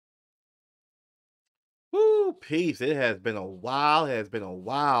Woo, peace. It has been a while. It has been a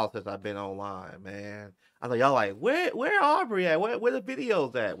while since I've been online, man. I know y'all like, where Aubrey at? Where the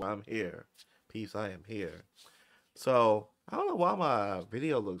videos at? Well, I'm here. Peace, I am here. So, I don't know why my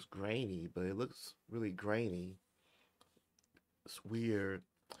video looks grainy, but it looks really grainy. It's weird.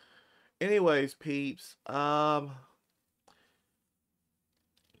 Anyways, peeps, how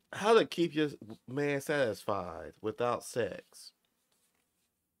to keep your man satisfied without sex.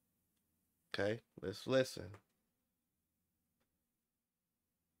 Okay, let's listen.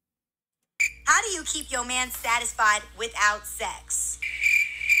 How do you keep your man satisfied without sex?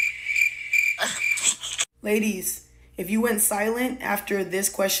 Ladies, if you went silent after this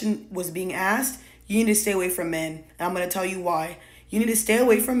question was being asked, you need to stay away from men. And I'm going to tell you why. You need to stay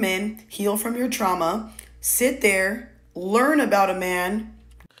away from men, heal from your trauma, sit there, learn about a man.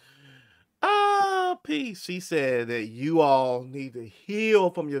 Peace. She said that you all need to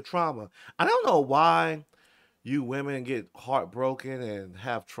heal from your trauma. I don't know why you women get heartbroken and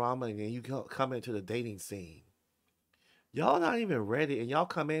have trauma and then you come into the dating scene. Y'all not even ready and y'all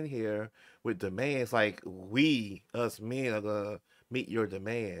come in here with demands like us men, are gonna meet your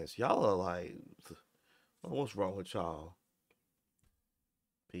demands. Y'all are like, what's wrong with y'all?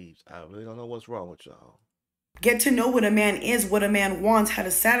 Peeps, I really don't know what's wrong with y'all. Get to know what a man is, what a man wants, how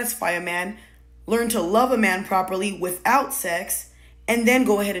to satisfy a man, learn to love a man properly without sex, and then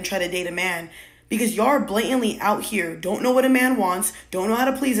go ahead and try to date a man. Because y'all are blatantly out here, don't know what a man wants, don't know how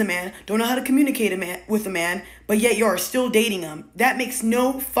to please a man, don't know how to communicate with a man, but yet y'all are still dating him. That makes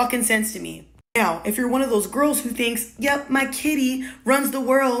no fucking sense to me. Now, if you're one of those girls who thinks, yep, my kitty runs the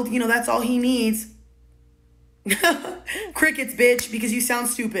world, you know, that's all he needs. Crickets, bitch, because you sound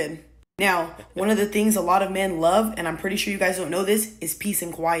stupid. Now, one of the things a lot of men love, and I'm pretty sure you guys don't know this, is peace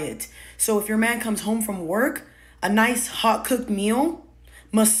and quiet. So if your man comes home from work, a nice hot cooked meal,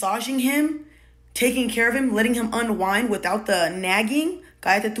 massaging him, taking care of him, letting him unwind without the nagging,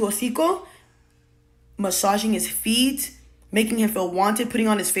 cállate tu hocico, massaging his feet, making him feel wanted, putting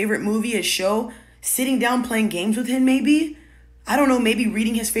on his favorite movie, his show, sitting down playing games with him maybe, I don't know, maybe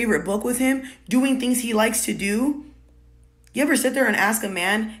reading his favorite book with him, doing things he likes to do. You ever sit there and ask a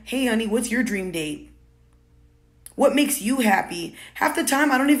man, hey honey, what's your dream date? What makes you happy? Half the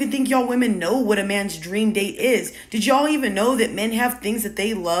time, I don't even think y'all women know what a man's dream date is. Did y'all even know that men have things that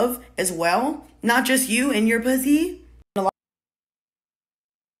they love as well? Not just you and your pussy?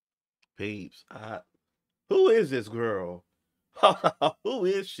 Peeps, who is this girl? Who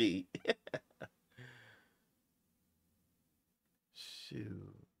is she?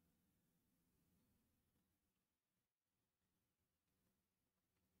 Shoot.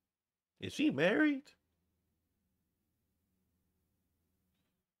 Is she married?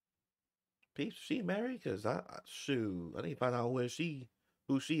 Peeps, she married? Cause shoot, I need to find out who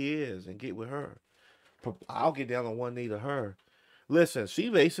she is and get with her. I'll get down on one knee to her. Listen, she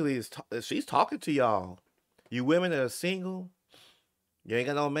basically she's talking to y'all. You women that are single, you ain't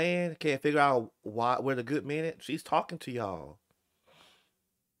got no man, can't figure out where the good men at. She's talking to y'all.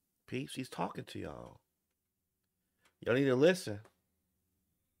 Peeps, she's talking to y'all. Y'all need to listen.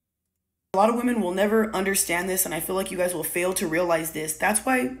 A lot of women will never understand this, and I feel like you guys will fail to realize this. That's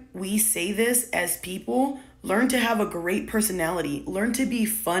why we say this as people. Learn to have a great personality. Learn to be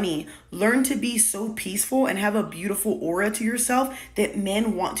funny. Learn to be so peaceful and have a beautiful aura to yourself that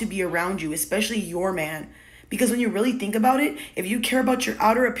men want to be around you, especially your man. Because when you really think about it, if you care about your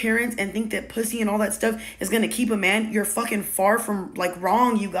outer appearance and think that pussy and all that stuff is going to keep a man, you're fucking far from, like,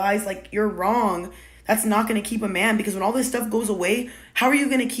 wrong, you guys. Like, you're wrong. That's not going to keep a man, because when all this stuff goes away, how are you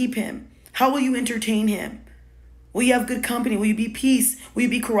going to keep him? How will you entertain him? Will you have good company? Will you be peace? Will you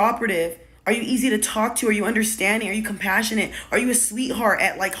be cooperative? Are you easy to talk to? Are you understanding? Are you compassionate? Are you a sweetheart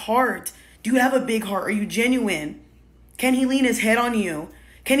at like heart? Do you have a big heart? Are you genuine? Can he lean his head on you?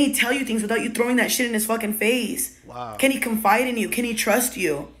 Can he tell you things without you throwing that shit in his fucking face? Wow. Can he confide in you? Can he trust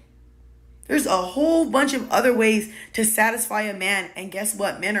you? There's a whole bunch of other ways to satisfy a man. And guess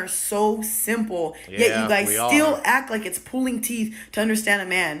what? Men are so simple. Yeah, yet you guys still act like it's pulling teeth to understand a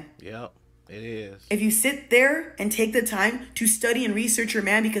man. Yep. It is. If you sit there and take the time to study and research your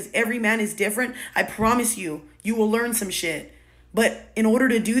man, because every man is different, I promise you, you will learn some shit. But in order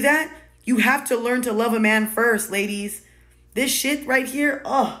to do that, you have to learn to love a man first, ladies. This shit right here,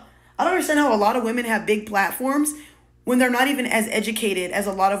 I don't understand how a lot of women have big platforms when they're not even as educated as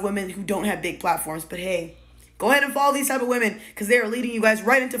a lot of women who don't have big platforms. But hey, go ahead and follow these type of women, because they are leading you guys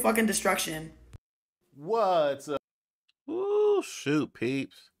right into fucking destruction. What's up? Ooh, shoot,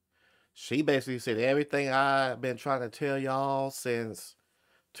 peeps. She basically said everything I've been trying to tell y'all since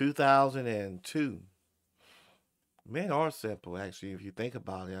 2002. Men are simple, actually, if you think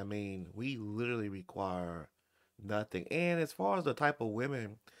about it. I mean, we literally require nothing. And as far as the type of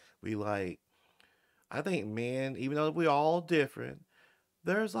women we like, I think men, even though we're all different,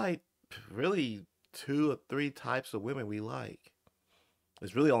 there's like really two or three types of women we like.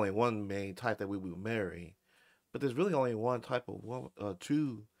 There's really only one main type that we would marry, but there's really only one type of woman,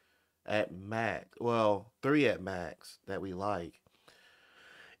 two at max. Well, three at max that we like,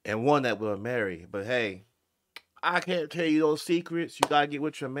 and one that we'll marry. But hey, I can't tell you those secrets. You gotta get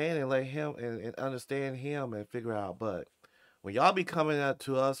with your man and let him and understand him and figure out. But when y'all be coming out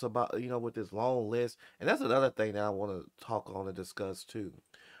to us about with this long list, and that's another thing that I want to talk on and discuss too.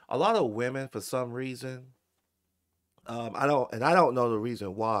 A lot of women, for some reason, I don't know the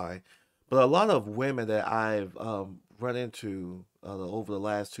reason why, but a lot of women that I've run into over the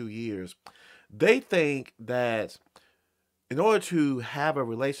last 2 years, they think that in order to have a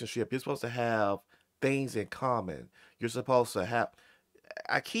relationship, you're supposed to have things in common. You're supposed to have.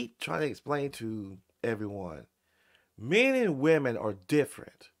 I keep trying to explain to everyone, men and women are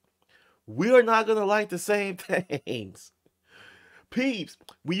different. We are not gonna like the same things. Peeps,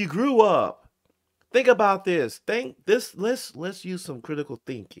 when you grew up, think about this. Think this. Let's use some critical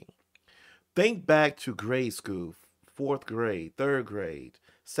thinking. Think back to grade school, fourth grade, third grade,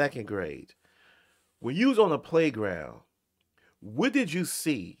 second grade. When you was on the playground, what did you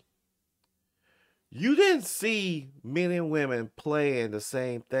see? You didn't see men and women playing the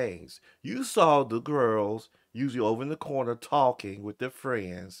same things. You saw the girls usually over in the corner talking with their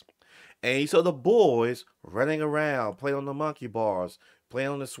friends, and you saw the boys running around, playing on the monkey bars, playing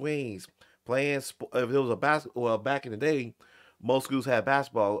on the swings, playing. If there was a basketball, well, back in the day, most schools had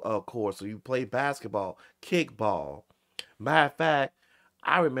basketball courts, so you play basketball, kickball. Matter of fact,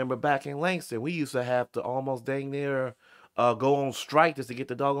 I remember back in Langston, we used to have to almost dang near go on strike just to get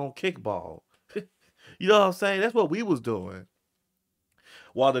the doggone kickball. You know what I'm saying? That's what we was doing.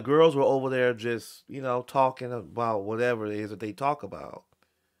 While the girls were over there just, talking about whatever it is that they talk about.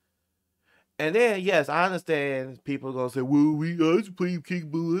 And then, yes, I understand people are gonna say, "Well, we us play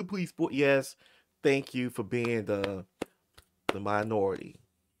kickball, I play sport." Yes, thank you for being the minority.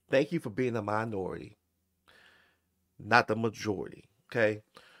 Thank you for being the minority, not the majority. Okay.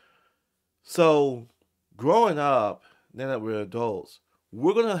 So, growing up, now that we're adults,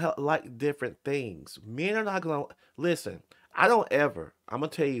 we're gonna like different things. Men are not gonna listen. I don't ever. I'm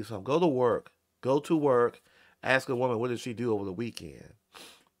gonna tell you something. Go to work. Ask a woman what did she do over the weekend.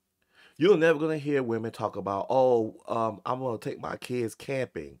 You're never gonna hear women talk about, oh, I'm gonna take my kids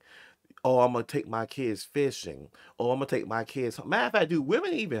camping. Oh, I'm gonna take my kids fishing. Oh, I'm gonna take my kids. Matter of fact, do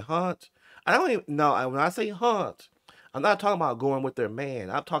women even hunt? I don't even know. When I say hunt, I'm not talking about going with their man.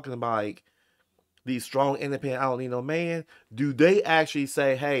 I'm talking about like these strong, independent. I don't need no man. Do they actually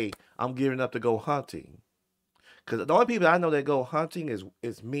say, "Hey, I'm giving up to go hunting"? Because the only people I know that go hunting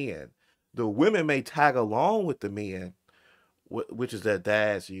is men. The women may tag along with the men, which is their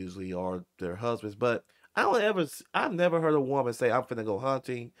dads usually or their husbands. But I've never heard a woman say, "I'm finna go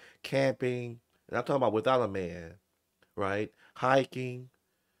hunting, camping," and I'm talking about without a man, right? Hiking.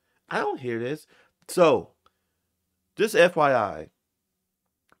 I don't hear this. So, just FYI,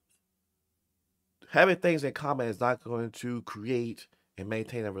 having things in common is not going to create and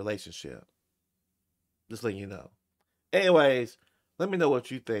maintain a relationship. Just letting you know. Anyways, let me know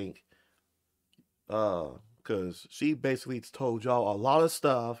what you think. Cause she basically told y'all a lot of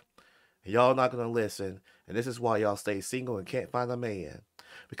stuff, and y'all not gonna listen. And this is why y'all stay single and can't find a man.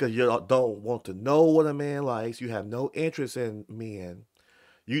 Because you don't want to know what a man likes. You have no interest in men.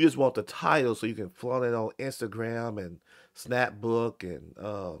 You just want the title so you can flaunt it on Instagram and Snapbook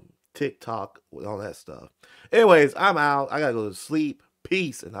and TikTok with all that stuff. Anyways, I'm out. I gotta go to sleep.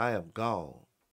 Peace, and I am gone.